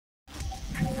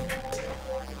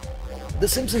The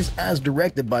Simpsons, as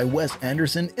directed by Wes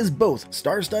Anderson, is both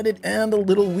star-studded and a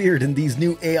little weird in these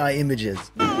new AI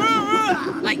images.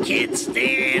 I can't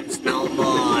stand no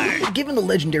more! Given the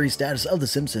legendary status of The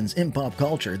Simpsons in pop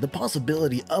culture, the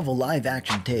possibility of a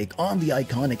live-action take on the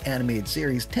iconic animated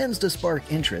series tends to spark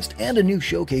interest, and a new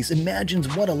showcase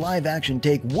imagines what a live-action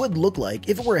take would look like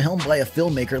if it were helmed by a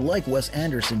filmmaker like Wes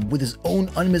Anderson with his own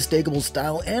unmistakable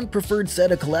style and preferred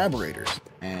set of collaborators.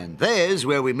 And there's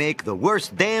where we make the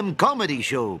worst damn comedy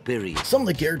show, period. Some of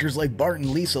the characters like Bart and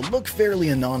Lisa look fairly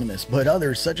anonymous, but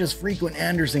others, such as frequent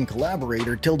Anderson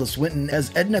collaborator Tilda Swinton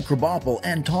as Edna Krabappel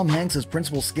and Tom Hanks as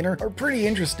Principal Skinner, are pretty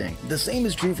interesting. The same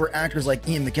is true for actors like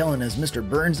Ian McKellen as Mr.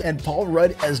 Burns and Paul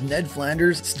Rudd as Ned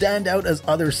Flanders stand out as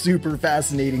other super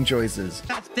fascinating choices.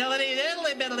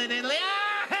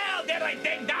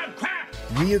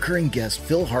 Reoccurring guest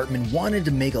Phil Hartman wanted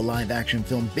to make a live-action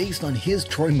film based on his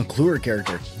Troy McClure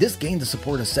character. This gained the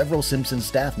support of several Simpsons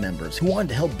staff members who wanted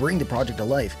to help bring the project to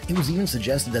life. It was even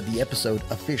suggested that the episode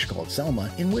A Fish Called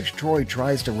Selma, in which Troy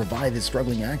tries to revive his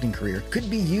struggling acting career, could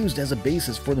be used as a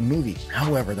basis for the movie.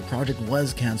 However, the project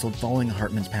was cancelled following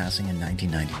Hartman's passing in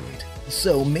 1998.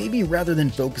 So maybe rather than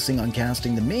focusing on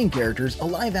casting the main characters, a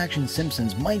live-action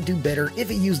Simpsons might do better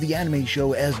if it used the anime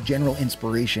show as general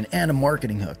inspiration and a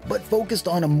marketing hook, but focused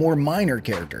on a more minor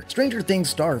character. Stranger Things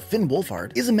star Finn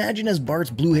Wolfhard is imagined as Bart's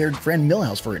blue-haired friend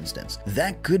Milhouse, for instance.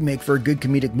 That could make for a good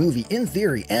comedic movie in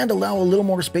theory and allow a little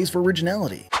more space for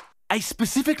originality. I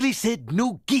specifically said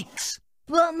no geeks.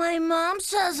 But my mom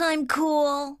says I'm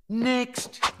cool.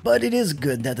 Next. But it is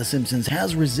good that The Simpsons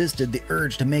has resisted the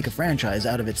urge to make a franchise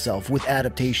out of itself with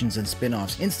adaptations and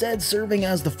spin-offs, instead serving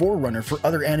as the forerunner for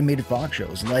other animated Fox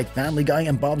shows like Family Guy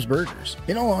and Bob's Burgers.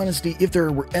 In all honesty, if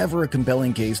there were ever a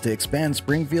compelling case to expand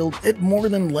Springfield, it more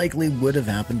than likely would have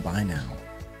happened by now.